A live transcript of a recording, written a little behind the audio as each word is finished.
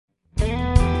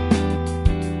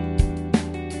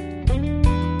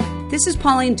This is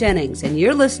Pauline Jennings, and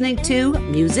you're listening to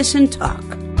Musician Talk.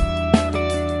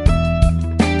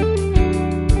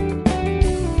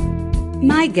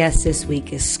 My guest this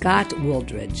week is Scott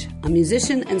Wooldridge, a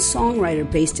musician and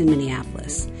songwriter based in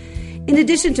Minneapolis. In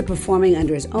addition to performing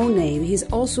under his own name, he's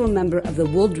also a member of the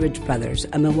Wooldridge Brothers,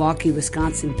 a Milwaukee,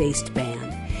 Wisconsin-based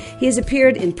band. He has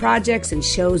appeared in projects and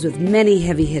shows with many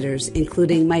heavy hitters,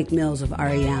 including Mike Mills of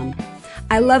REM.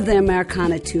 I love the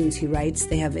Americana tunes he writes.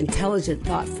 They have intelligent,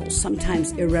 thoughtful,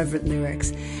 sometimes irreverent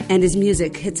lyrics, and his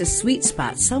music hits a sweet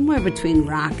spot somewhere between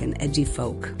rock and edgy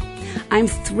folk. I'm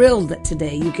thrilled that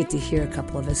today you get to hear a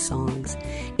couple of his songs.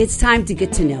 It's time to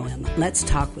get to know him. Let's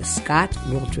talk with Scott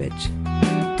Wooldridge.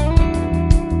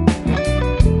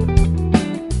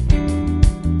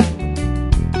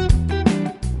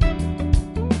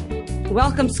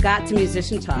 Welcome, Scott, to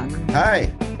Musician Talk.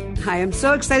 Hi. Hi, I'm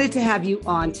so excited to have you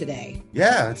on today.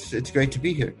 Yeah, it's great to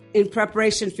be here. In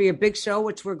preparation for your big show,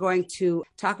 which we're going to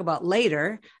talk about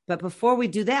later. But before we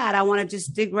do that, I want to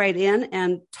just dig right in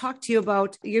and talk to you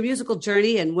about your musical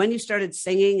journey and when you started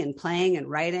singing and playing and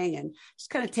writing, and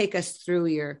just kind of take us through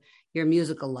your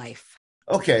musical life.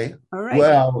 Okay. All right.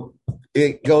 Well,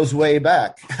 it goes way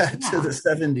back to the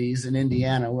 70s in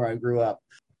Indiana, where I grew up.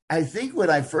 I think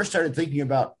when I first started thinking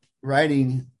about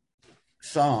writing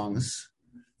songs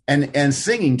and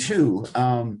singing too,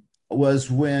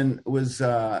 was when I was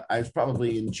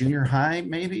probably in junior high,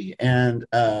 maybe, and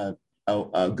a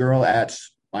girl at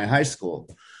my high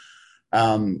school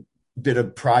did a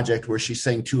project where she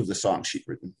sang two of the songs she'd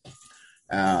written,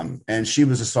 and she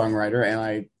was a songwriter,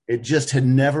 and it just had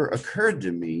never occurred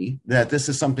to me that this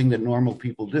is something that normal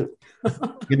people do.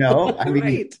 You know, I mean,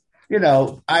 Right. You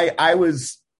know, I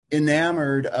was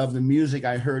enamored of the music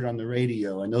I heard on the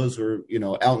radio. And those were, you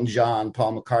know, Elton John,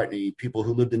 Paul McCartney, people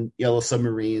who lived in yellow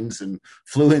submarines and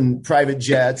flew in private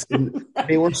jets, and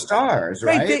they were stars,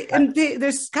 right?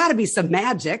 There's got to be some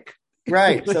magic.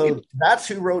 Right. So that's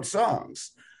who wrote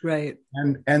songs. Right.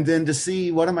 And then to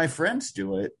see one of my friends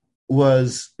do it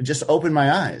was just opened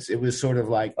my eyes. It was sort of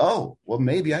like, oh, well,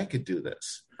 maybe I could do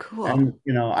this. Cool. And,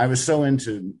 you know, I was so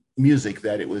into music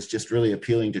that it was just really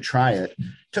appealing to try it. It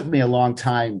took me a long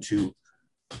time to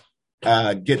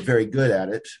get very good at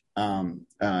it.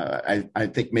 I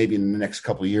think maybe in the next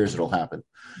couple of years it'll happen.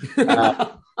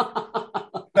 And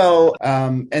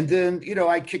then, you know,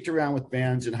 I kicked around with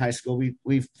bands in high school.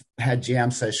 We've had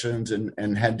jam sessions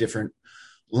and had different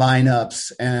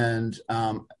lineups. And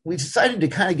we decided to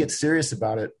kind of get serious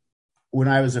about it when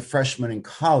I was a freshman in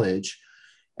college.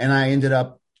 And I ended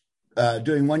up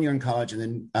doing 1 year in college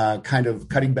and then kind of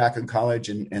cutting back in college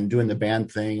and doing the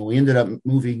band thing. And we ended up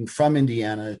moving from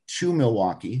Indiana to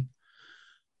Milwaukee.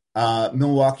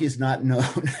 Milwaukee is not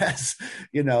known as,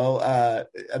 you know,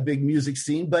 a big music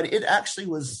scene, but it actually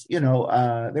was, you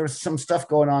know, there was some stuff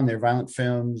going on there, Violent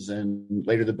Femmes and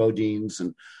later the Bodines.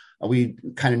 And we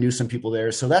kind of knew some people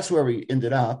there. So that's where we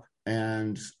ended up.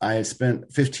 And I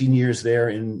spent 15 years there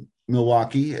in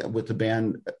Milwaukee with the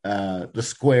band, the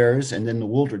Squares, and then the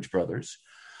Wooldridge Brothers.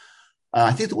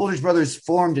 I think the Wooldridge Brothers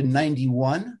formed in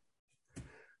 91,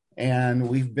 and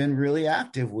we've been really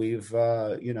active. We've,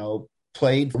 you know,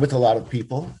 played with a lot of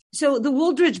people. So the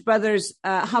Wooldridge Brothers,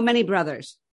 how many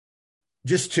brothers?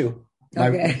 Just two.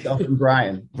 Okay. Myself and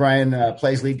Brian. Brian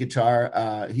plays lead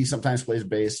guitar. He sometimes plays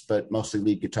bass, but mostly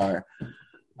lead guitar.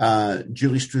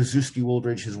 Julie Straszewski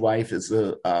Wooldridge, his wife, is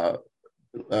the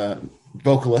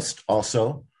vocalist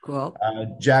also. Cool.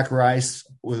 Jack Rice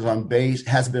was on bass,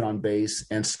 has been on bass,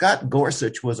 and Scott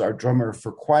Gorsuch was our drummer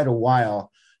for quite a while.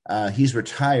 He's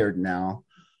retired now.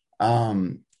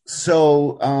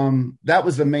 So that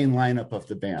was the main lineup of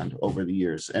the band over the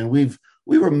years. And we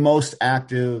were most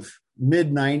active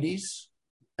mid 90s.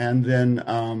 And then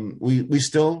we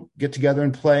still get together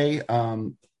and play.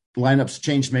 Lineups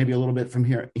changed maybe a little bit from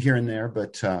here and there,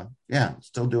 but yeah,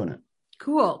 still doing it.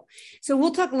 Cool. So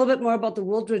we'll talk a little bit more about the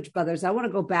Wooldridge Brothers. I want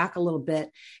to go back a little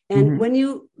bit. And when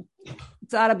you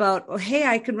thought about, oh, hey,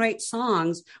 I can write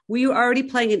songs, were you already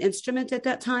playing an instrument at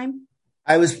that time?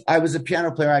 I was a piano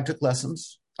player. I took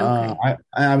lessons. Okay.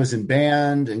 I was in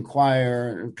band and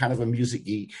choir and kind of a music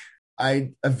geek.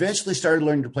 I eventually started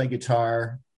learning to play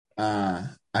guitar. I've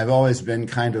always been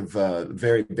kind of a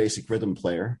very basic rhythm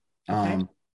player. Okay.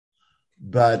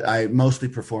 But I mostly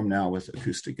perform now with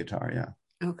acoustic guitar. Yeah.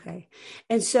 Okay.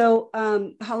 And so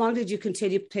how long did you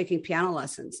continue taking piano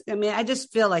lessons? I mean, I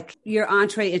just feel like your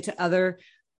entree into other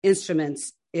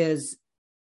instruments is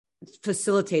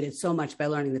facilitated so much by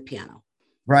learning the piano.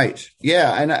 Right.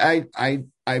 Yeah. And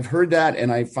I've heard that,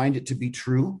 and I find it to be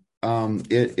true.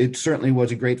 It certainly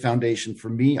was a great foundation for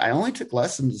me. I only took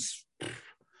lessons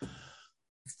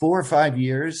 4 or 5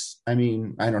 years. I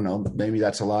mean, I don't know. Maybe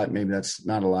that's a lot. Maybe that's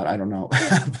not a lot. I don't know.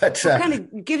 But it kind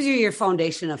of gives you your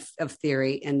foundation of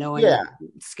theory and knowing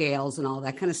scales and all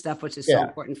that kind of stuff, which is so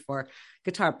important for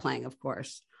guitar playing, of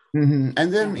course. Mm-hmm.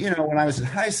 And then, when I was in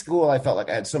high school, I felt like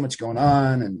I had so much going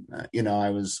on, and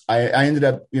I ended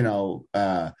up,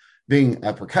 being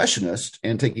a percussionist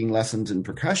and taking lessons in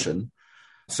percussion.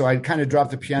 So I kind of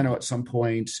dropped the piano at some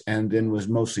point, and then was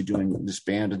mostly doing this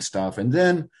band and stuff. And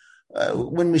then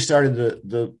when we started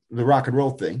the rock and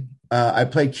roll thing, I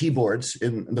played keyboards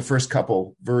in the first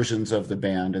couple versions of the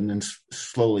band, and then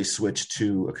slowly switched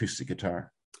to acoustic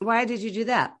guitar. Why did you do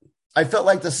that? I felt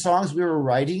like the songs we were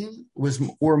writing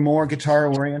were more guitar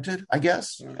oriented, I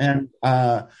guess. And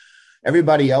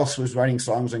everybody else was writing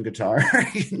songs on guitar.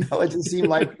 It just seemed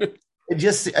like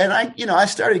I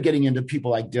started getting into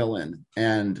people like Dylan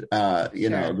and,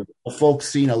 the folk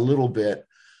scene a little bit,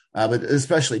 but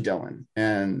especially Dylan.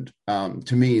 And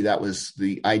to me, that was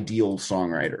the ideal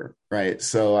songwriter. Right.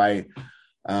 So I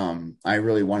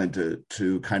really wanted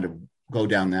to kind of go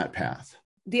down that path.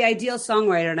 The ideal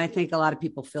songwriter, and I think a lot of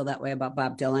people feel that way about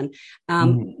Bob Dylan.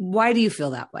 Why do you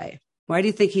feel that way? Why do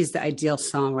you think he's the ideal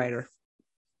songwriter?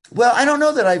 Well, I don't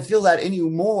know that I feel that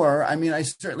anymore. I mean, I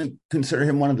certainly consider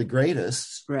him one of the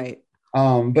greatest. Right.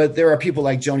 But there are people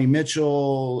like Joni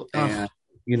Mitchell and,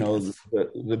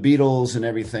 the Beatles and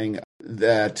everything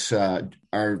that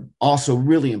are also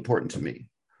really important to me.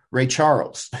 Ray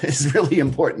Charles is really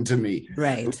important to me.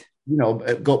 Right.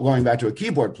 Going back to a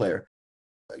keyboard player.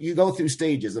 You go through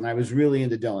stages, and I was really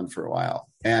into Dylan for a while,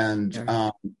 and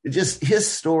just his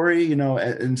story,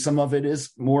 and some of it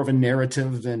is more of a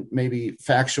narrative than maybe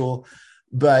factual,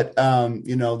 but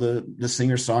the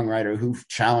singer-songwriter who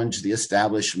challenged the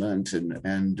establishment,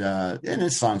 and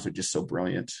his songs are just so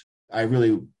brilliant. I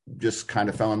really just kind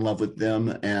of fell in love with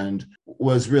them and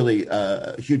was really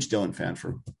a huge Dylan fan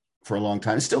for a long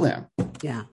time. Still am.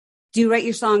 Yeah. Do you write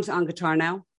your songs on guitar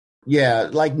now? Yeah,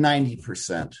 like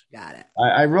 90%. Got it.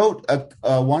 I wrote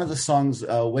one of the songs,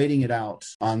 Waiting It Out,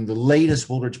 on the latest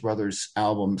Wooldridge Brothers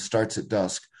album, Starts at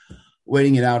Dusk.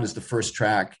 Waiting It Out is the first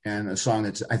track, and a song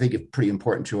that's, I think, pretty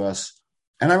important to us.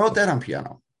 And I wrote that on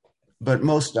piano, but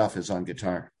most stuff is on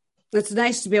guitar. It's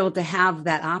nice to be able to have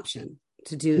that option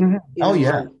to do.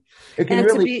 It can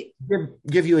really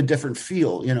give you a different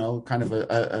feel, kind of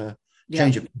a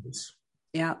change of pace.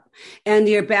 Yeah. And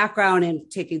your background in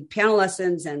taking piano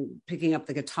lessons and picking up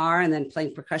the guitar and then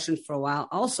playing percussion for a while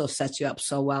also sets you up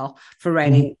so well for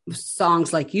writing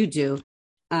songs like you do.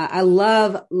 I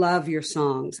love your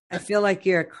songs. I feel like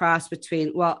you're a cross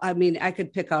between, I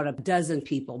could pick out a dozen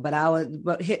people, but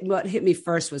what hit me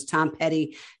first was Tom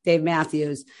Petty, Dave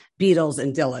Matthews, Beatles,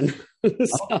 and Dylan.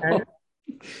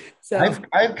 So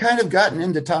I've kind of gotten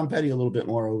into Tom Petty a little bit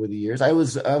more over the years. I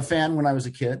was a fan when I was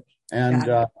a kid, and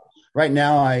right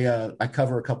now, I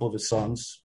cover a couple of his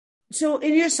songs. So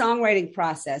in your songwriting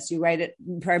process, you write it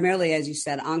primarily, as you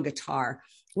said, on guitar.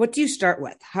 What do you start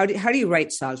with? How do you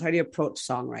write songs? How do you approach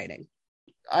songwriting?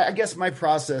 I guess my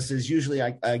process is usually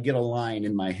I get a line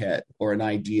in my head or an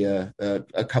idea,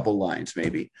 a couple lines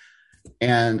maybe,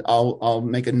 and I'll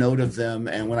make a note of them.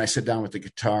 And when I sit down with the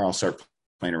guitar, I'll start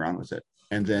playing around with it.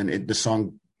 And then the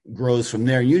song grows from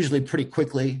there, usually pretty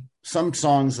quickly. Some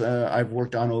songs I've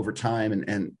worked on over time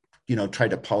and try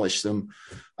to polish them.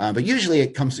 But usually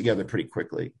it comes together pretty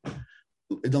quickly.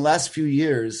 In the last few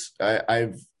years,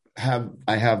 I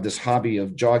have this hobby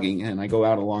of jogging, and I go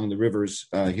out along the rivers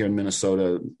here in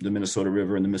Minnesota, the Minnesota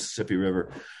River and the Mississippi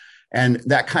River. And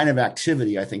that kind of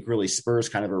activity, I think, really spurs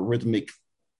kind of a rhythmic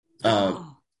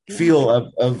feel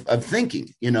of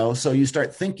thinking, so you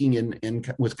start thinking in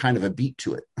with kind of a beat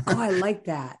to it. Oh, I like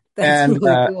that. That's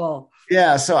really cool.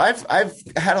 Yeah, so I've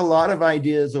had a lot of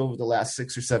ideas over the last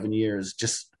 6 or 7 years,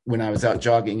 just when I was out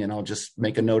jogging, and I'll just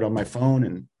make a note on my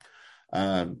phone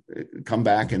and come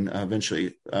back, and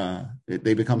eventually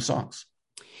they become songs.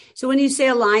 So when you say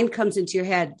a line comes into your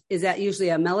head, is that usually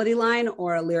a melody line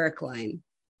or a lyric line?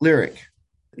 Lyric.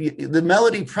 The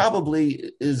melody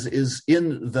probably is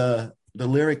in the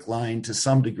lyric line to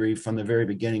some degree from the very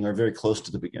beginning or very close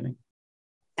to the beginning.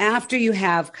 After you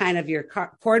have kind of your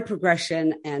chord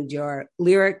progression and your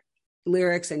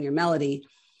lyrics and your melody,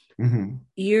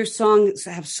 your songs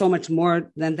have so much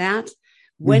more than that.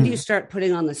 When do you start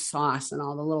putting on the sauce and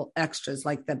all the little extras,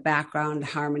 like the background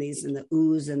harmonies and the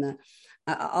oohs and the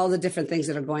all the different things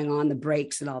that are going on, the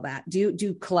breaks and all that? Do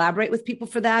you collaborate with people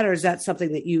for that, or is that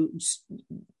something that you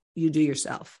do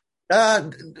yourself?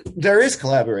 There is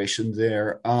collaboration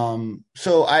there.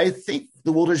 So I think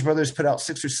the Wooldridge Brothers put out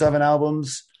 6 or 7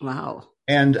 albums. Wow.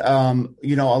 And,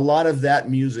 a lot of that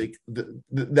music,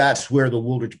 that's where the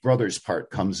Wooldridge brothers part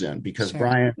comes in, because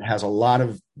Brian has a lot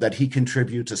of that he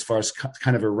contributes as far as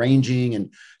kind of arranging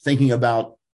and thinking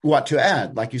about what to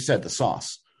add, like you said, the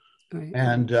sauce. Right.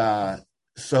 And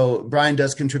so Brian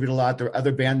does contribute a lot. The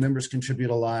other band members contribute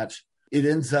a lot. It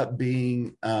ends up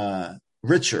being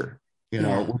richer,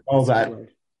 with all that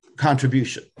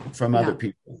contribution from other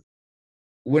people.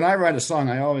 When I write a song,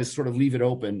 I always sort of leave it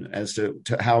open as to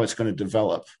how it's going to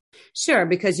develop. Sure,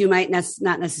 because you might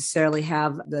not necessarily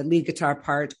have the lead guitar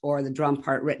part or the drum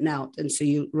part written out. And so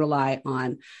you rely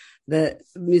on the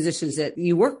musicians that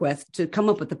you work with to come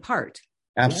up with the part.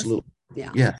 Absolutely.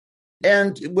 Yes? Yeah.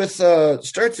 And with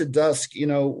Starts at Dusk,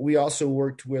 we also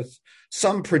worked with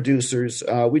some producers.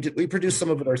 We produced some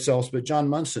of it ourselves, but John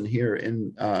Munson here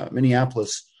in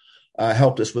Minneapolis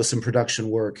helped us with some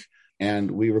production work.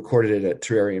 And we recorded it at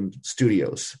Terrarium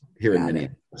Studios here in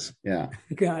Minneapolis. Yeah,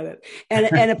 got it.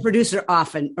 And a producer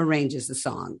often arranges the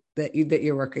song that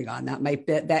you're working on.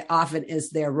 That often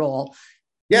is their role.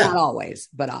 Yeah, not always,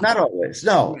 but often. Not always.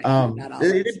 No, right. Not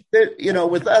always.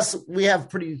 With us, we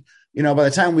have pretty. By the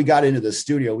time we got into the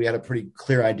studio, we had a pretty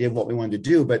clear idea of what we wanted to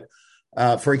do. But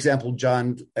for example,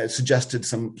 John suggested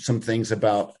some things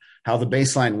about how the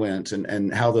bass line went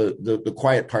and how the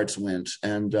quiet parts went,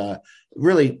 and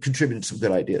really contributed some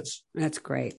good ideas. That's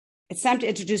great. It's time to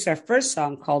introduce our first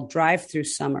song called Drive Through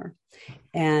Summer.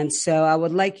 And so I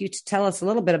would like you to tell us a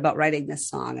little bit about writing this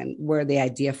song and where the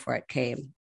idea for it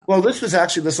came. Well, this was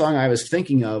actually the song I was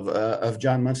thinking of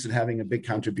John Munson having a big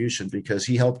contribution, because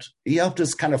he helped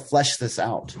us kind of flesh this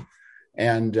out.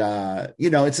 And,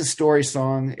 it's a story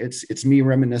song. It's me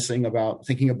reminiscing about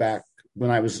thinking back when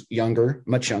I was younger,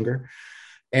 much younger,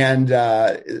 and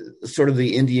sort of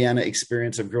the Indiana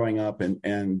experience of growing up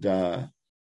and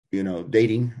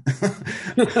dating.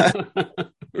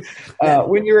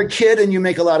 When you're a kid and you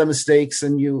make a lot of mistakes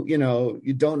and you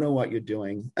don't know what you're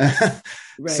doing.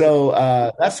 Right. So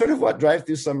that's sort of what Drive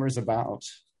Through Summer is about.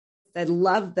 I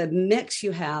love the mix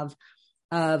you have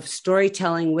of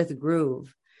storytelling with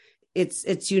groove.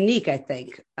 It's unique, I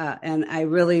think, and I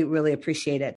really, really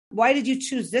appreciate it. Why did you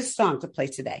choose this song to play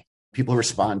today? People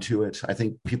respond to it. I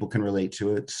think people can relate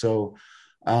to it. So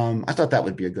I thought that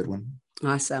would be a good one.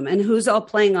 Awesome. And who's all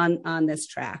playing on this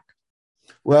track?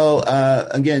 Well,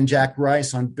 again, Jack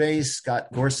Rice on bass, Scott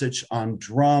Gorsuch on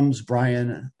drums,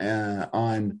 Brian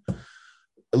on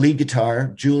lead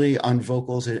guitar, Julie on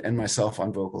vocals, and myself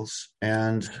on vocals.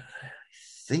 And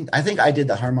I think I did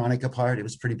the harmonica part. It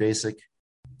was pretty basic.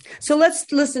 So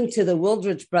let's listen to the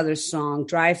Wooldridge Brothers song,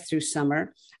 Drive Through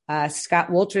Summer. Scott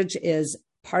Wooldridge is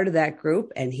part of that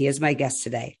group, and he is my guest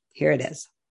today. Here it is.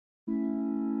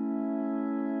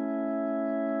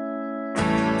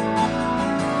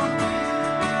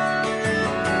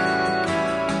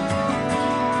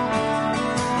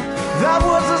 That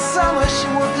was the summer she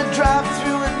worked the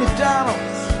drive-thru at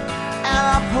McDonald's, and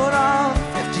I put on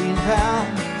 15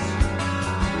 pounds.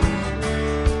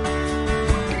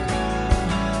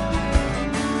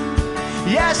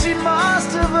 Yeah, she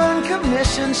must have earned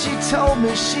commission. She told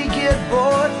me she'd get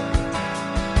bored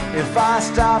if I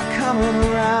stopped coming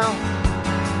around.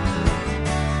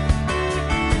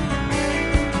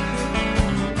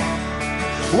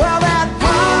 Well, that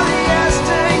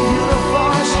polyester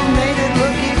uniform, she made it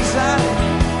look exotic.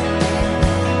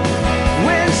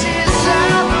 When she said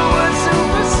the word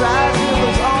supersize, it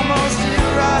was almost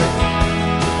erotic.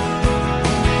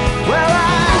 Well,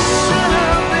 I should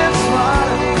have been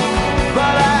smarter,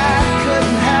 but I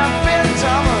couldn't have been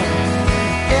dumber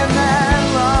in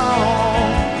that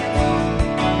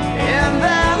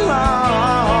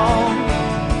long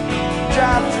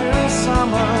drive through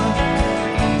summer.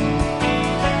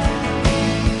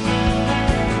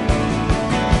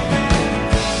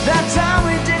 That time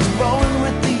we ditched bowling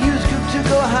with the youth group to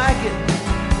go hiking.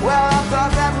 Well, I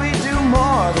thought that we'd do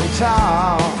more than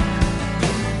talk.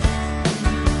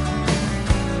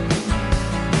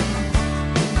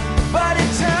 But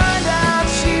it turned out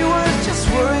she was just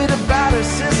worried about her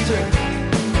sister,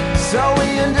 so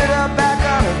we ended up back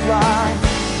on her block.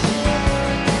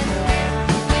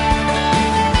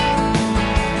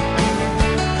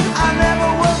 I never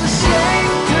was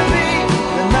ashamed to be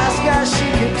the nice guy she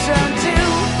could turn to.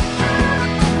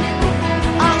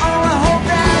 I only hope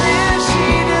that if she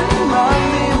didn't love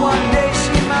me, one day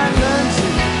she might learn to.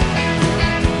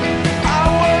 I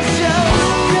was just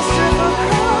Christopher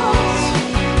Cross,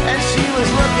 and she was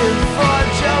looking for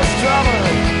Joe Strummer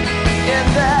in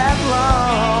that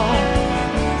long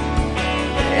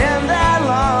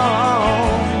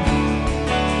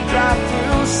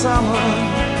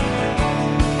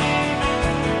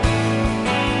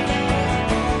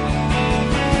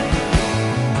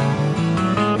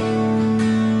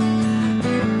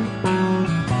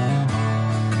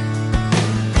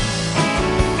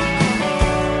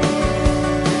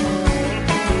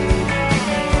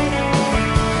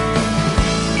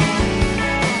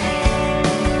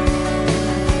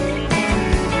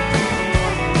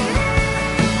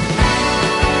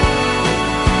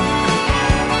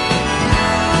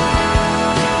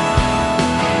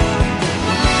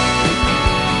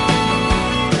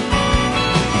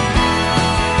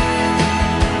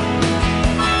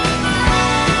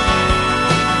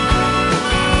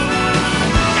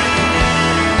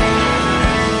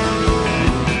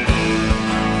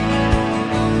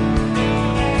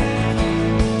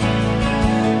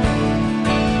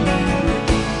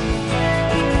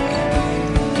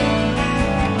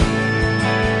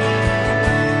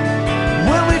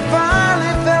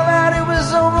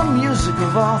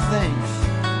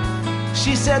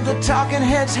She said the talking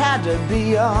heads had to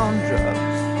be on drugs.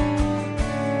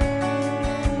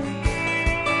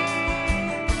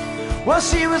 Well,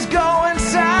 she was going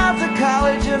south to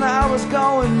college and I was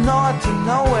going north to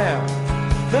nowhere.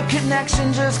 The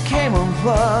connection just came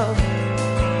unplugged.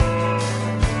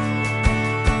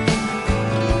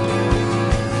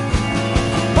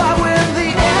 But when the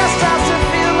air starts to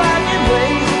feel like it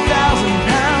weighs 1,000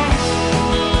 pounds,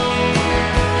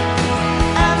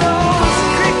 and those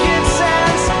crickets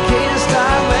and cicadas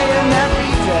start laying that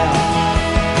beat down,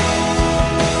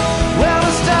 well,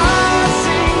 the stars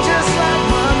sing just like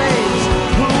mermaids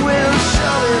who will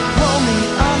surely pull me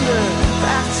under.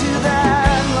 Back to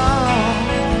that long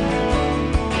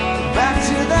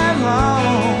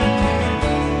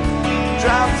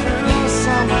drive through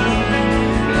summer.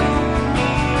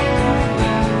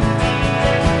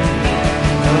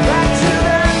 Back to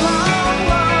that long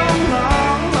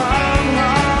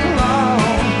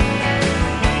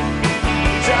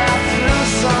drive through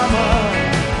summer.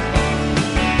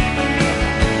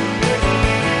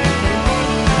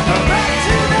 Back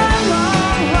to that long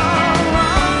drive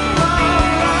through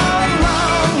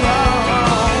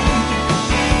summer.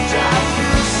 Drive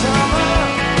through summer.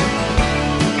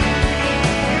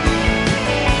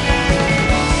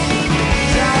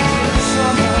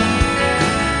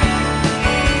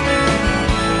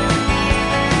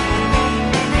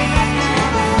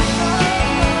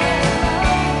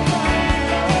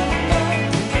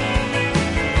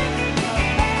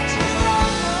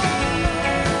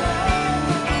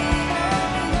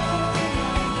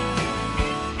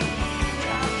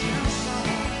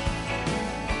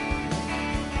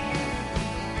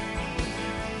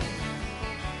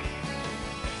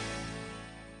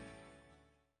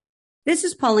 This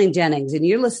is Pauline Jennings, and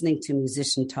you're listening to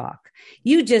Musician Talk.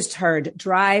 You just heard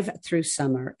Drive Through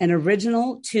Summer, an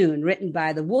original tune written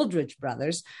by the Wooldridge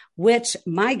brothers, which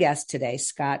my guest today,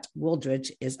 Scott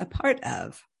Wooldridge, is a part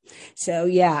of. So,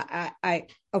 yeah, I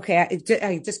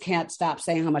just can't stop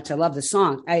saying how much I love the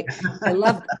song. I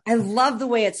love the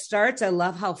way it starts. I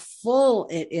love how full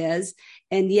it is,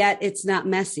 and yet it's not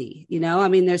messy. You know, I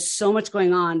mean, there's so much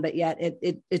going on, but yet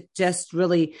it just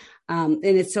really, and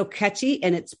it's so catchy,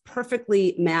 and it's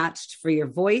perfectly matched for your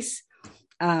voice,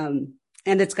 and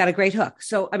it's got a great hook.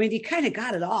 So, I mean, you kind of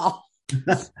got it all.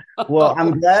 Well,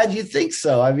 I'm glad you think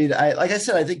so. I mean, like I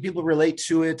said, I think people relate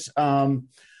to it.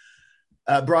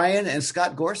 Brian and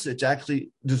Scott Gorsuch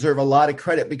actually deserve a lot of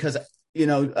credit because, you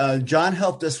know, John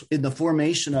helped us in the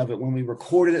formation of it when we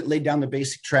recorded it, laid down the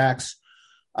basic tracks.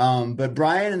 But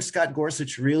Brian and Scott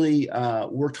Gorsuch really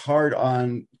worked hard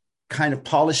on kind of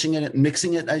polishing it and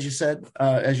mixing it, as you said.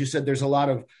 There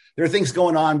are things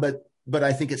going on, but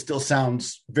I think it still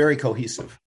sounds very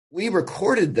cohesive. We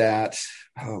recorded that.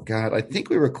 Oh God, I think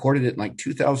we recorded it in like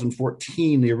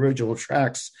 2014, the original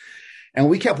tracks. And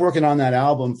we kept working on that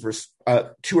album for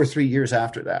 2 or 3 years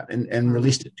after that and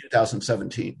released it in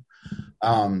 2017.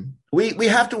 We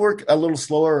have to work a little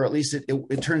slower, or at least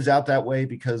it turns out that way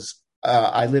because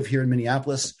I live here in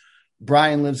Minneapolis.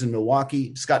 Brian lives in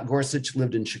Milwaukee. Scott Gorsuch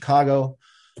lived in Chicago.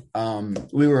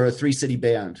 We were a 3-city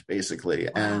band, basically.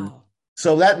 Wow. And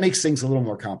so that makes things a little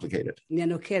more complicated. Yeah,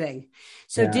 no kidding.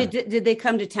 So Yeah. did they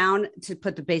come to town to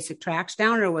put the basic tracks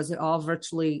down, or was it all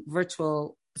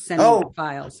virtual sending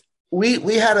files?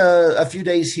 We had a few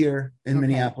days here in Okay.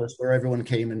 Minneapolis where everyone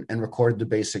came and recorded the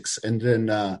basics, and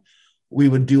then we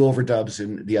would do overdubs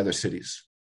in the other cities.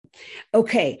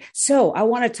 Okay, so I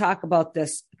want to talk about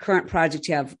this current project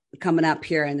you have coming up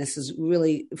here, and this is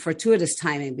really fortuitous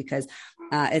timing because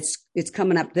it's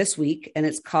coming up this week, and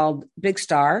it's called Big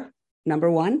Star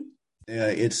 #1.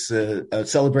 It's a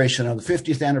celebration of the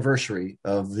 50th anniversary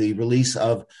of the release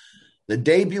of the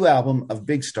debut album of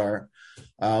Big Star,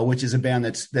 which is a band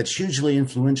that's hugely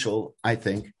influential, I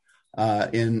think,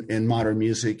 in modern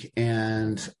music,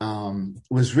 and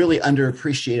was really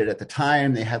underappreciated at the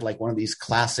time. They had like one of these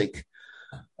classic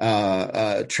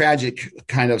tragic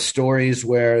kind of stories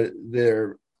where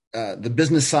the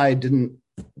business side didn't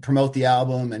promote the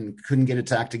album and couldn't get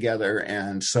its act together,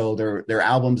 and so their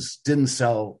albums didn't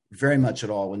sell very much at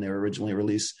all when they were originally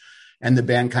released. And the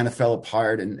band kind of fell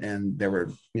apart, and there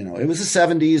were, you know, it was the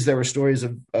 70s. There were stories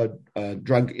of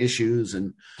drug issues,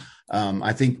 and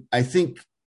I think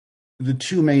the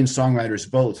two main songwriters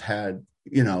both had,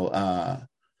 you know,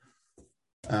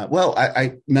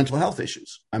 mental health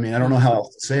issues. I mean, I don't know how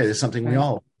else to say it. It's something we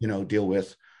all, you know, deal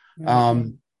with.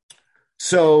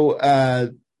 So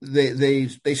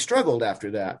they struggled after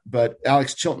that. But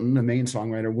Alex Chilton, the main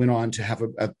songwriter, went on to have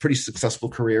a pretty successful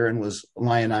career and was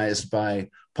lionized by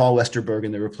Paul Westerberg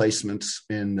and the Replacements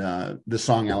in the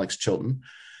song Alex Chilton.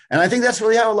 And I think that's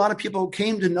really how a lot of people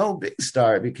came to know Big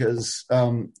Star, because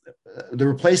the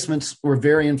Replacements were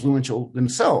very influential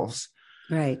themselves.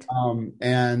 Right.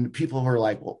 And people were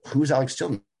like, well, who's Alex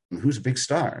Chilton? Who's Big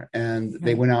Star? And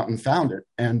they went out and found it.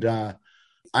 And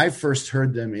I first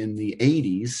heard them in the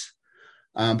 80s.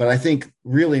 But I think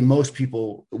really most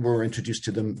people were introduced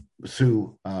to them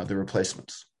through the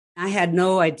Replacements. I had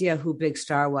no idea who Big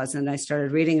Star was. And I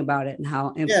started reading about it and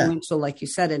how influential, like you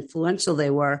said, influential they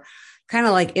were. Kind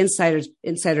of like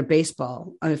insider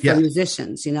baseball for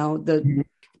musicians, the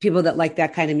people that like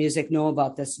that kind of music know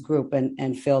about this group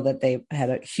and feel that they had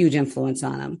a huge influence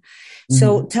on them.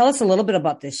 So tell us a little bit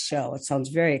about this show. It sounds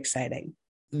very exciting.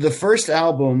 The first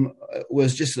album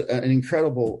was just an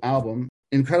incredible album,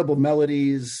 incredible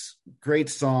melodies, great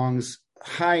songs,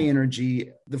 high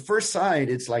energy. The first side,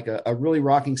 it's like a really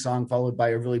rocking song followed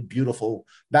by a really beautiful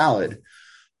ballad.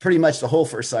 Pretty much the whole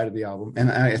first side of the album.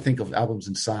 And I think of albums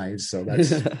in size, so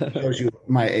that shows you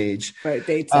my age. Right,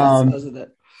 dates isn't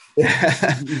it?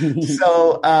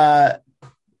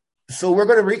 So we're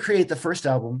going to recreate the first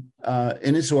album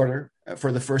in its order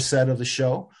for the first set of the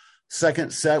show.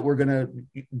 Second set, we're going to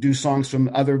do songs from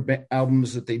other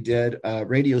albums that they did.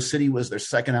 Radio City was their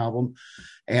second album.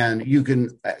 And you can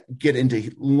get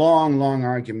into long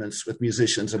arguments with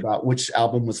musicians about which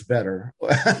album was better.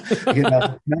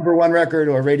 Number one record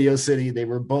or Radio City, they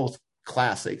were both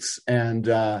classics. And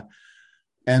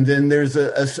then there's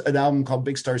an album called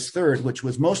Big Star's Third, which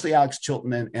was mostly Alex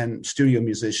Chilton and studio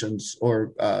musicians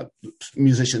or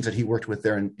musicians that he worked with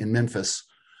there in Memphis,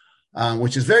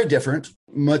 which is very different,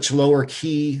 much lower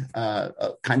key,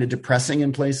 kind of depressing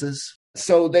in places.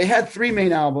 So they had three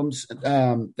main albums,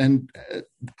 and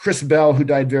Chris Bell, who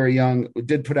died very young,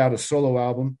 did put out a solo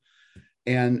album,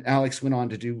 and Alex went on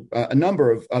to do a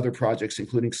number of other projects,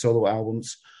 including solo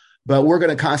albums. But we're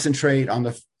going to concentrate on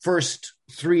the first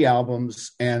three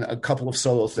albums and a couple of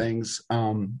solo things.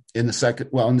 In the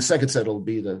second set, it'll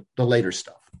be the later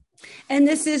stuff. And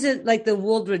this isn't like the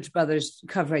Wooldridge brothers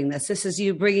covering this. This is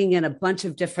you bringing in a bunch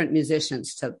of different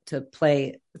musicians to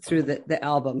play through the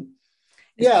album.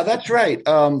 Yeah, that's right.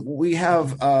 We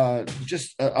have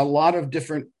just a lot of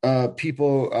different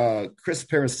people. Chris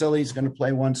Parasilli is going to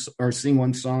play sing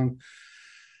one song.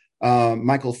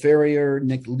 Michael Ferrier,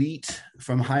 Nick Leet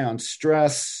from High on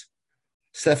Stress,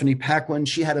 Stephanie Paquin.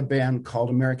 She had a band called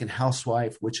American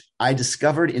Housewife, which I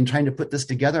discovered in trying to put this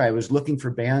together. I was looking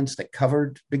for bands that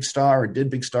covered Big Star or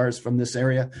did Big Stars from this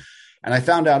area. And I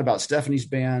found out about Stephanie's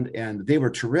band, and they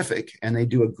were terrific, and they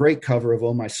do a great cover of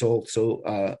Oh My Soul.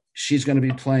 So she's going to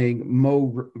be playing.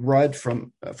 Mo Rudd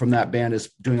from that band is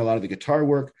doing a lot of the guitar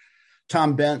work.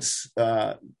 Tommy Bentz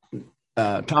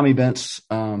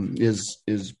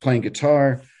is playing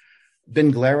guitar.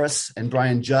 Ben Glaris and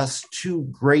Brian Just, two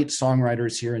great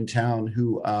songwriters here in town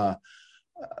who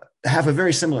have a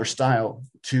very similar style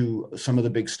to some of the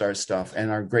Big Star stuff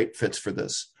and are great fits for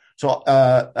this. So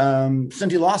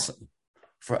Cindy Lawson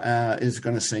is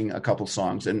going to sing a couple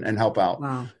songs and help out.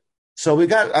 Wow. So we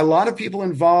got a lot of people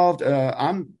involved.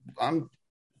 I'm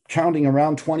counting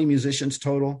around 20 musicians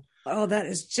total. Oh, that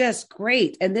is just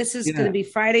great. And this is going to be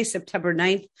Friday, September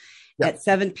 9th at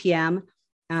 7 p.m.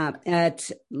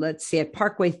 At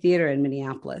Parkway Theater in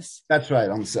Minneapolis. That's right,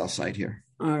 on the south side here.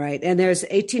 All right. And there's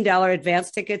 $18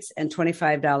 advance tickets and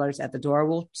 $25 at the door.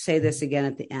 We'll say this again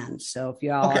at the end. So if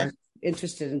y'all are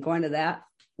interested in going to that,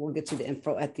 we'll get you the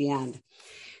info at the end.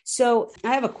 So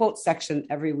I have a quote section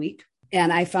every week.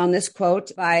 And I found this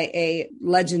quote by a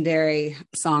legendary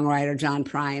songwriter, John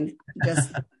Prine,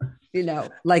 just,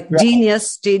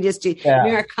 genius,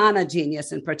 Americana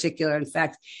genius in particular. In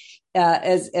fact,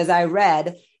 as I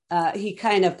read, he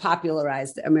kind of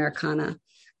popularized Americana.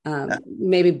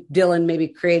 Maybe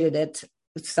Dylan created it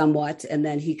somewhat, and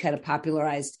then he kind of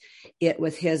popularized it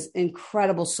with his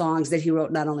incredible songs that he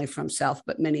wrote not only for himself,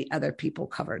 but many other people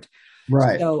covered.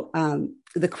 Right. So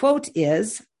the quote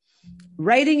is,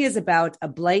 "Writing is about a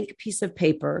blank piece of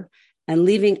paper and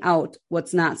leaving out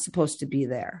what's not supposed to be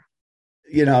there."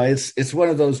 It's one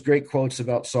of those great quotes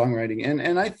about songwriting.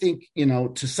 And I think,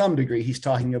 to some degree, he's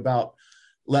talking about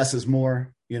less is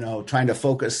more, trying to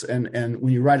focus and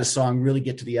when you write a song, really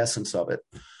get to the essence of it.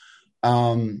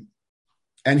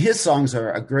 And his songs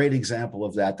are a great example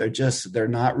of that. They're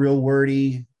not real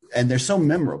wordy and they're so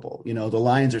memorable. The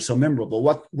lines are so memorable.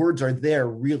 What words are there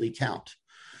really count.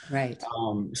 Right.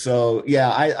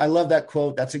 I love that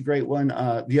quote. That's a great one.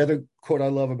 The other quote I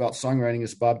love about songwriting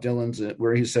is Bob Dylan's,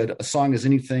 where he said, "A song is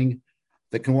anything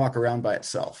that can walk around by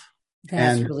itself."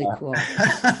 That's really cool.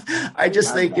 I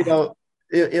just think,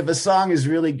 if a song is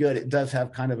really good, it does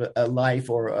have kind of a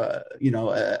life or,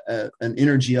 an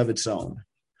energy of its own.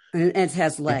 And it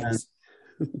has legs.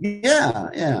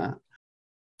 Yeah.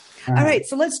 All right,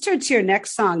 so let's turn to your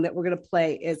next song that we're going to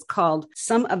play. It's called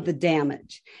Some of the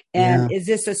Damage. And is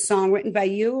this a song written by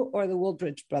you or the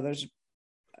Wooldridge brothers?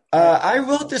 I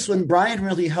wrote this when Brian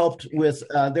really helped with,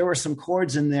 there were some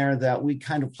chords in there that we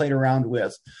kind of played around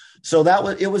with. So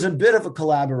it was a bit of a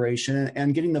collaboration,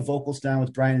 and getting the vocals down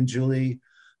with Brian and Julie,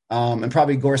 and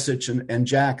probably Gorsuch and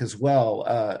Jack as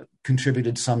well,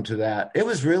 contributed some to that. It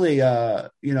was really,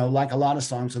 like a lot of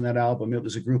songs on that album, it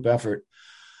was a group effort.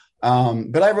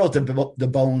 But I wrote the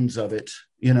bones of it,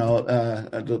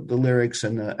 the lyrics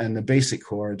and the basic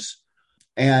chords.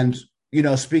 And,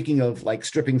 speaking of like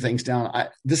stripping things down,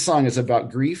 this song is about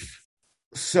grief.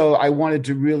 So I wanted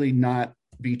to really not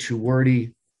be too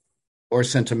wordy or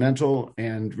sentimental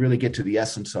and really get to the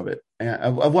essence of it,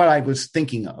 of what I was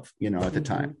thinking of, at the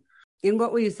time. And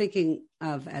what were you thinking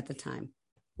of at the time?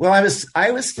 Well, I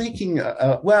was thinking,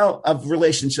 of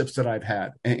relationships that I've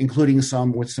had, including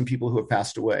some with some people who have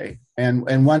passed away.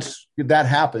 And once that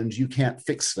happens, you can't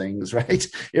fix things, right?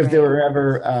 If there were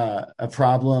ever a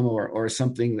problem or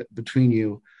something between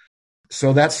you.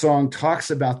 So that song talks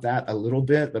about that a little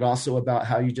bit, but also about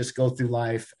how you just go through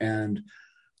life and,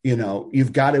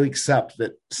 you've got to accept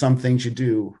that some things you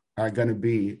do are going to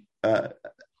be, are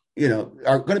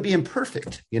going to be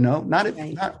imperfect,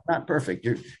 not perfect.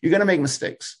 You're going to make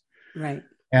mistakes. Right.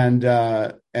 And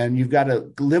you've got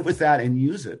to live with that and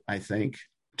use it, I think,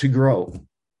 to grow.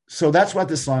 So that's what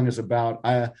this song is about.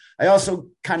 I also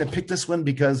kind of picked this one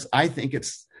because I think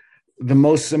it's the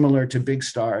most similar to Big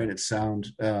Star in its sound,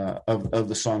 of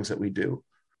the songs that we do.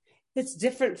 It's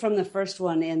different from the first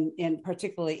one in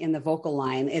particularly in the vocal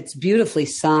line. It's beautifully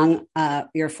sung.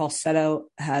 Your falsetto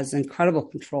has incredible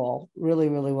control. Really,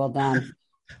 really well done.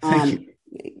 Thank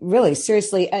you. Really,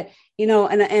 seriously, and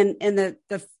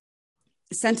the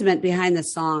sentiment behind the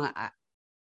song,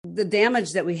 the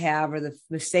damage that we have, or the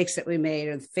mistakes that we made,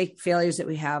 or the fake failures that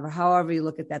we have, or however you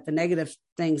look at that, the negative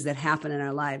things that happen in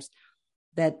our lives,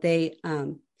 that they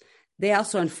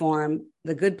also inform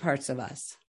the good parts of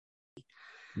us.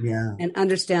 Yeah. And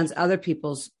understands other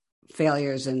people's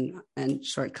failures and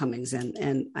shortcomings.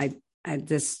 And I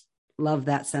just love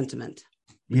that sentiment.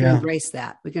 We can embrace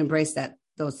that. We can embrace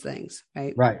those things.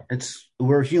 Right. Right.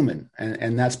 We're human.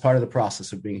 And that's part of the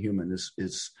process of being human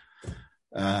is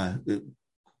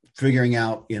figuring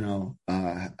out,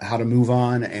 how to move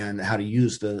on and how to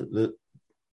use the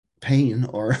pain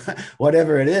or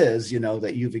whatever it is,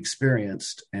 that you've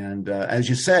experienced. And as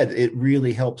you said, it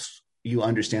really helps you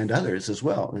understand others as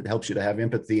well. It helps you to have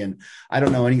empathy. And I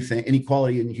don't know any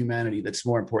quality in humanity that's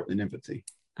more important than empathy.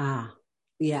 Ah,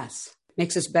 yes.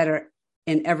 Makes us better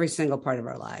in every single part of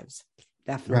our lives.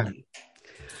 Definitely. Right.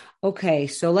 Okay.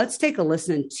 So let's take a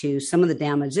listen to Some of the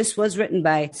Damage. This was written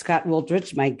by Scott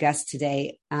Wooldridge, my guest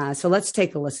today. So let's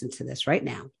take a listen to this right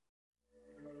now.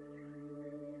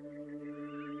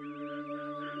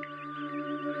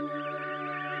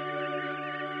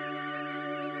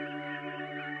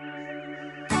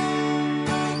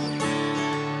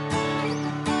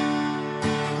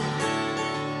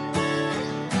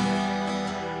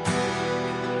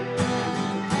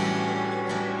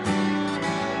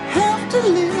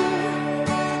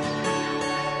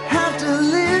 Have to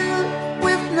live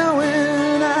with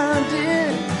knowing I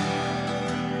did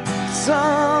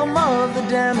some of the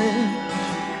damage.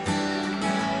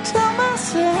 Tell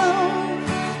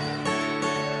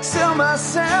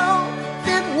myself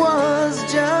it was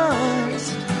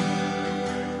just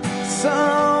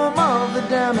some of the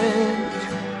damage.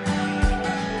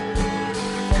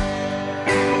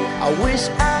 I wish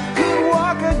I could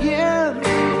walk again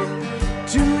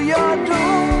to your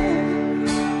door,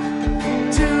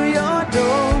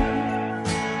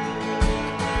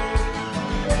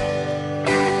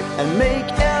 and make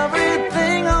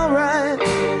everything alright,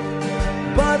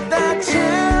 but that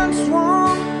chance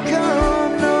won't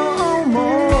come no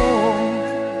more.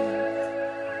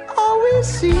 All we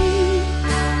see,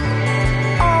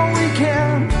 all we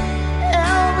can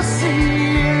ever see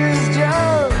is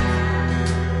just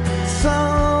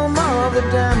some of the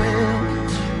damage.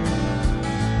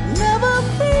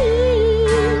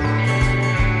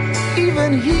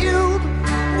 Healed,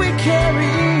 we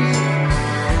carry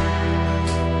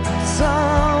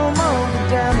some of the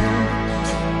damage.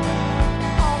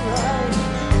 Alright.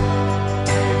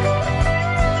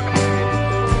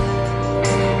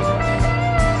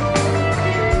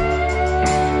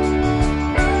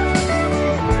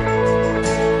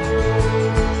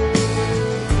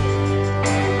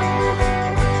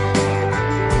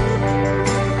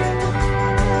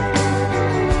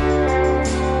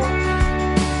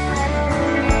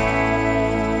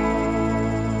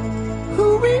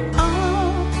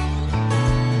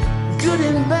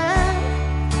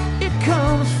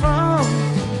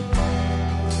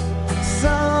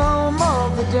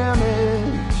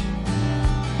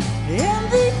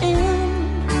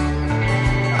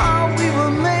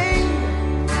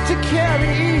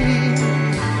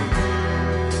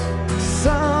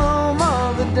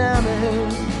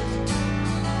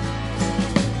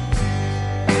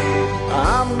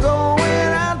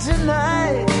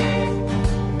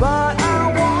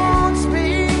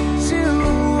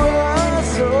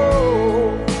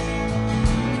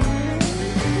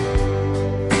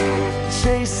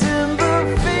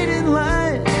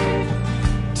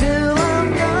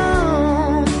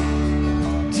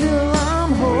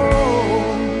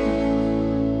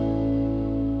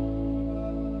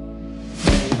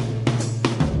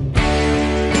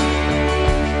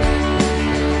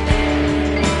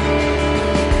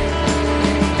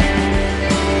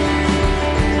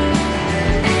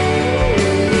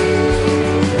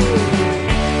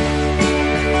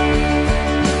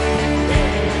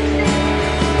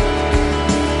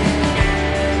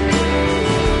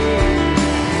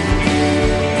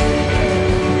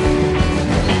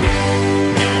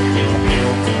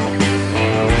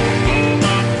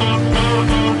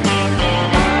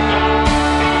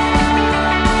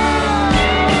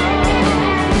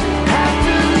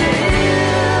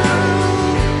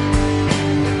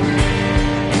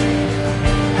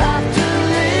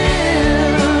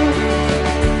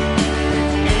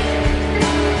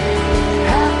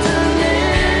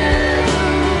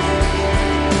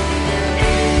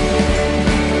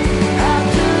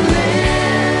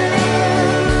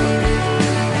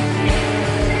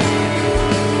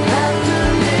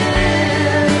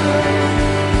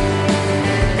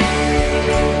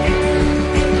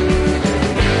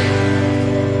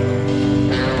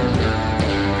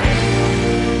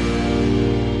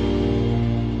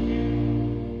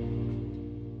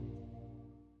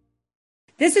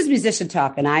 This is Musician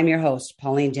Talk, and I'm your host,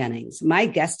 Pauline Jennings. My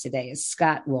guest today is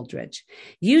Scott Wooldridge.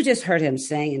 You just heard him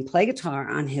sing and play guitar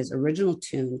on his original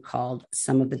tune called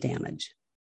Some of the Damage.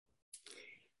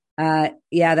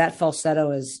 That falsetto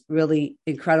is really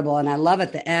incredible, and I love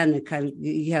at the end.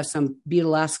 You have some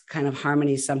Beatlesque kind of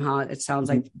harmony somehow. It sounds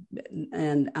like,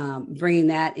 and bringing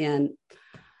that in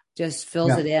just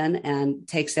fills it in and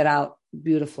takes it out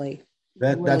beautifully.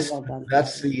 That's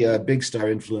the Big Star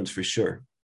influence for sure.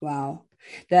 Wow,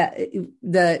 that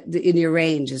the in your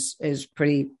range is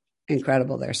pretty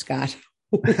incredible there, Scott.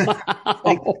 Wow.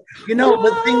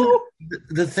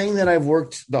 The thing that I've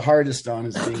worked the hardest on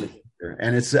is being a singer,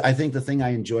 and I think the thing I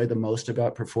enjoy the most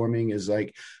about performing is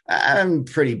like I'm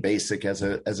pretty basic as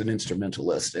an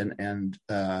instrumentalist, and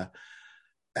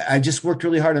I just worked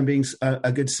really hard on being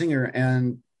a good singer,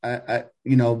 and I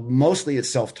mostly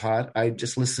it's self-taught. I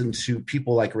just listen to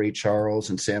people like Ray Charles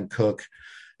and Sam Cooke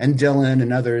and Dylan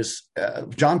and others.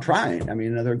 John Prine,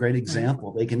 another great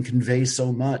example. They can convey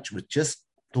so much with just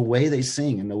the way they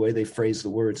sing and the way they phrase the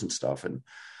words and stuff. And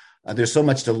there's so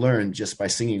much to learn just by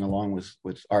singing along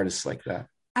with artists like that.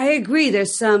 I agree.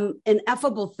 There's some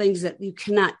ineffable things that you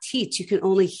cannot teach. You can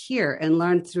only hear and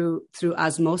learn through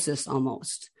osmosis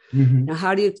almost. Mm-hmm. Now,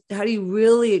 how do you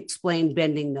really explain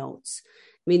bending notes?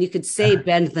 You could say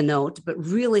bend the note, but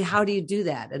really, how do you do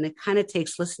that? And it kind of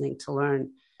takes listening to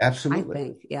learn. Absolutely. I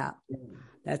think. Yeah.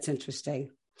 That's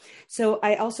interesting. So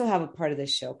I also have a part of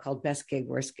this show called Best Gig,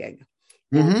 Worst Gig.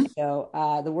 Mm-hmm. And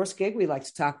so the worst gig we like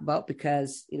to talk about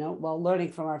because,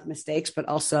 learning from our mistakes, but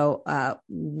also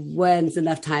when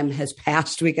enough time has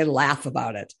passed, we can laugh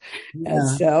about it. Yeah. And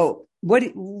so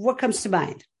what comes to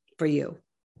mind for you?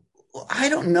 Well, I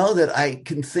don't know that I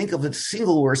can think of a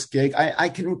single worst gig. I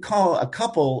can recall a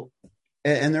couple,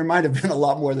 and there might have been a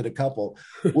lot more than a couple,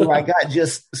 where I got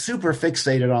just super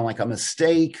fixated on like a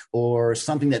mistake or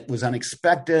something that was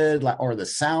unexpected, or the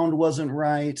sound wasn't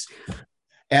right.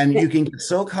 And you can get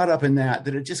so caught up in that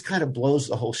it just kind of blows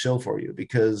the whole show for you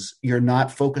because you're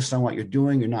not focused on what you're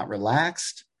doing. You're not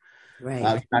relaxed. Right.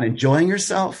 You're not enjoying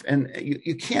yourself. And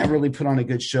you can't really put on a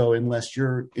good show unless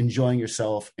you're enjoying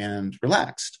yourself and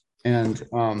relaxed. And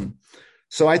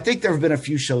so I think there have been a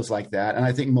few shows like that. And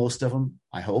I think most of them,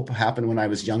 I hope, happened when I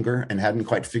was younger and hadn't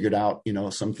quite figured out,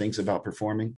 some things about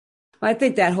performing. Well, I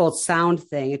think that whole sound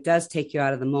thing, it does take you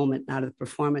out of the moment, out of the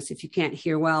performance. If you can't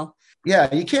hear well.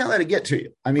 Yeah, you can't let it get to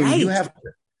you. Right.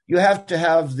 you have to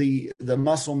have the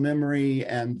muscle memory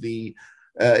and the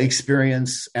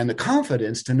experience and the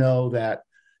confidence to know that,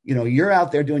 you're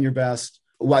out there doing your best.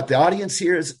 What the audience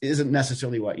hears isn't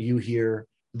necessarily what you hear.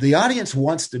 The audience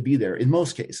wants to be there in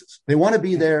most cases. They want to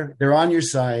be there. They're on your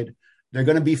side. They're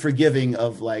going to be forgiving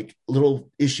of like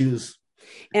little issues.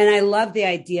 And I love the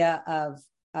idea of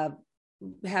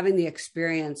having the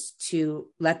experience to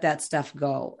let that stuff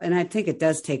go. And I think it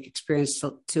does take experience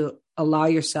to allow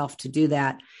yourself to do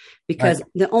that, because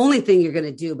the only thing you're going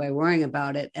to do by worrying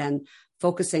about it and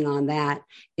focusing on that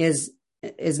is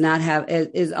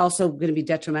also going to be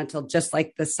detrimental, just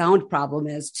like the sound problem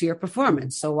is to your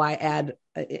performance. So why add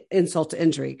insult to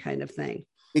injury kind of thing?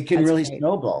 It can really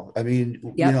snowball.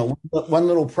 One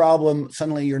little problem,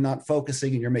 suddenly you're not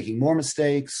focusing and you're making more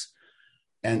mistakes.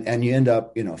 And you end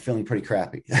up, feeling pretty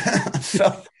crappy.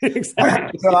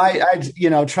 Exactly. So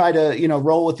I try to,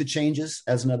 roll with the changes,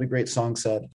 as another great song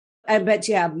said. I bet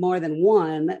you have more than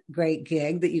one great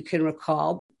gig that you can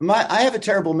recall. I have a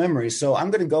terrible memory, so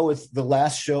I'm going to go with the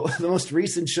last show, the most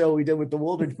recent show we did with the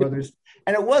Wooldridge brothers.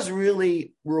 And it was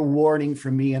really rewarding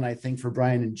for me, and I think for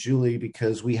Brian and Julie,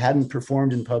 because we hadn't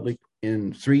performed in public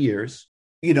in 3 years.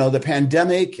 The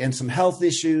pandemic and some health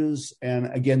issues,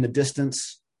 and again, the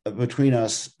distance between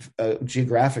us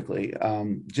geographically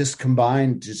just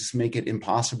combined to just make it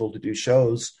impossible to do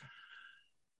shows.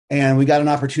 And we got an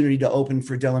opportunity to open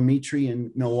for Delamitri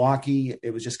in Milwaukee.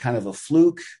 It was just kind of a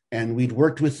fluke. And we'd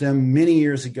worked with them many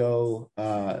years ago.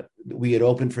 We had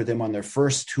opened for them on their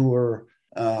first tour.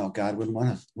 Oh God, when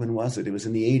was it? It was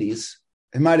in the 80s.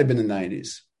 It might've been the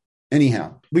 90s.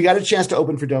 Anyhow, we got a chance to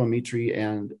open for Delamitri,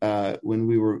 and when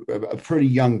we were a pretty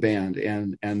young band,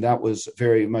 and that was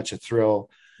very much a thrill.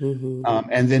 Mm-hmm.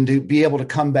 And then to be able to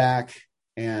come back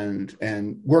and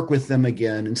work with them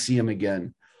again and see them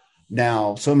again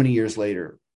now, so many years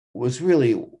later, was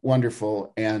really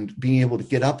wonderful. And being able to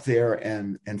get up there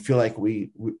and feel like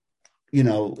we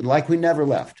like we never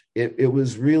left. It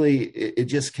was really, it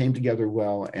just came together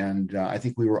well. And I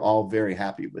think we were all very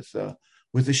happy with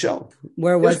the show.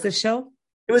 Where was the show?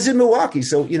 It was in Milwaukee.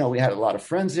 So, we had a lot of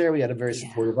friends there. We had a very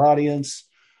supportive audience.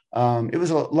 It was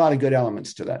a lot of good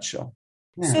elements to that show.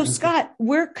 Yeah, so Scott,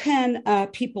 where can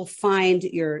people find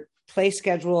your play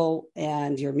schedule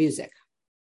and your music?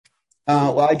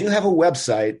 Well, I do have a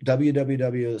website,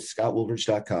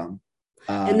 www.scottwooldridge.com.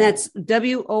 And that's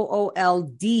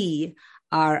Wooldridge.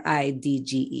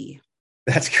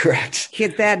 That's correct.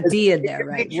 Get that D in there,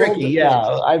 right? Tricky, yeah.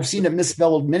 I've seen it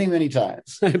misspelled many, many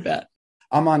times. I bet.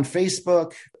 I'm on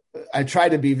Facebook. I try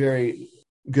to be very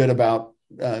good about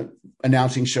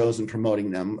announcing shows and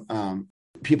promoting them.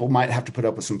 People might have to put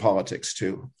up with some politics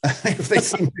too if they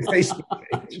see my Facebook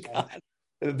page.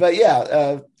 But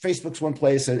yeah, Facebook's one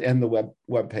place, and the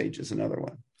web page is another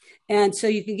one. And so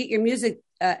you can get your music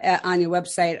on your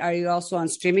website. Are you also on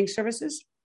streaming services?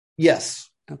 Yes.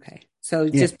 Okay. So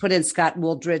just put in Scott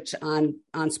Wooldridge on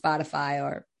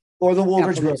Spotify or the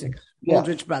Wooldridge Brothers.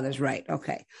 Wooldridge Brothers, right.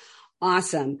 Okay.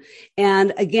 Awesome.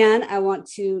 And again, I want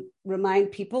to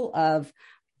remind people of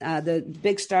the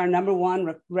Big Star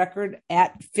 #1 record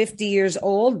at 50 years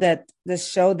old, that the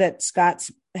show that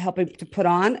Scott's helping to put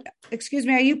on. Excuse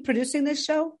me, are you producing this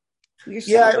show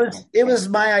yourself? Yeah, it was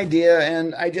my idea.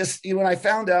 And I just, when I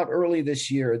found out early this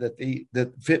year that the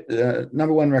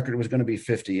 #1 record was going to be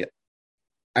 50,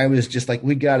 I was just like,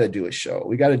 we got to do a show.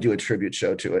 We got to do a tribute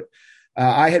show to it.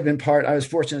 I was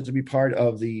fortunate to be part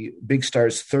of the Big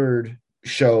Star's third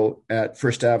show at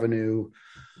First Avenue,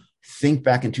 I think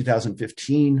back in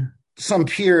 2015. Some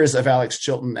peers of Alex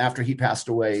Chilton, after he passed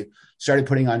away, started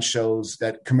putting on shows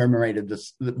that commemorated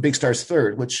the Big Star's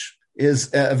third, which is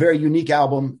a very unique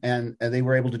album, and they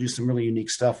were able to do some really unique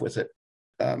stuff with it.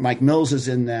 Mike Mills is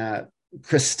in that.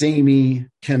 Chris Stamey,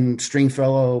 Ken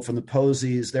Stringfellow from the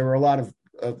Posies. There were a lot of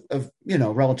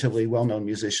relatively well-known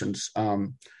musicians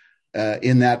in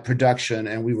that production,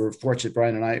 and we were fortunate,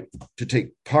 Brian and I, to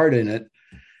take part in it.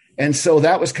 And so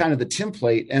that was kind of the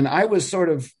template. And I was sort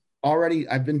of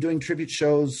I've been doing tribute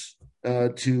shows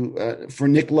for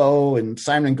Nick Lowe and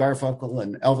Simon & Garfunkel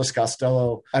and Elvis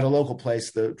Costello at a local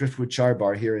place, the Driftwood Char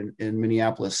Bar here in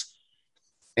Minneapolis.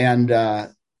 And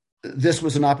this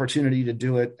was an opportunity to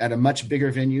do it at a much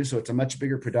bigger venue. So it's a much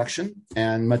bigger production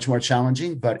and much more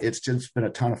challenging, but it's just been a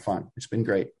ton of fun. It's been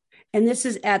great. And this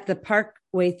is at the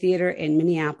Parkway Theater in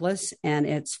Minneapolis, and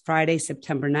it's Friday,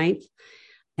 September 9th,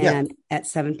 and at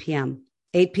 7 p.m.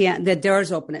 8 p.m. The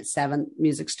doors open at 7.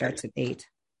 Music starts at 8.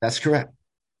 That's correct.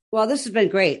 Well, this has been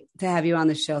great to have you on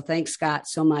the show. Thanks, Scott,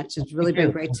 so much. It's really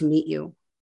been great to meet you.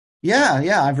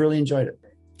 Yeah, I've really enjoyed it.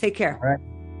 Take care. All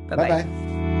right. Bye-bye.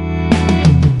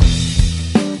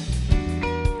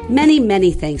 Many,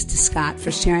 many thanks to Scott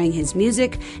for sharing his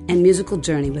music and musical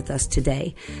journey with us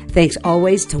today. Thanks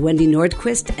always to Wendy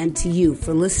Nordquist and to you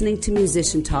for listening to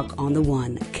Musician Talk on the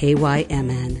One,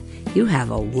 KYMN. You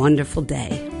have a wonderful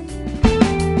day.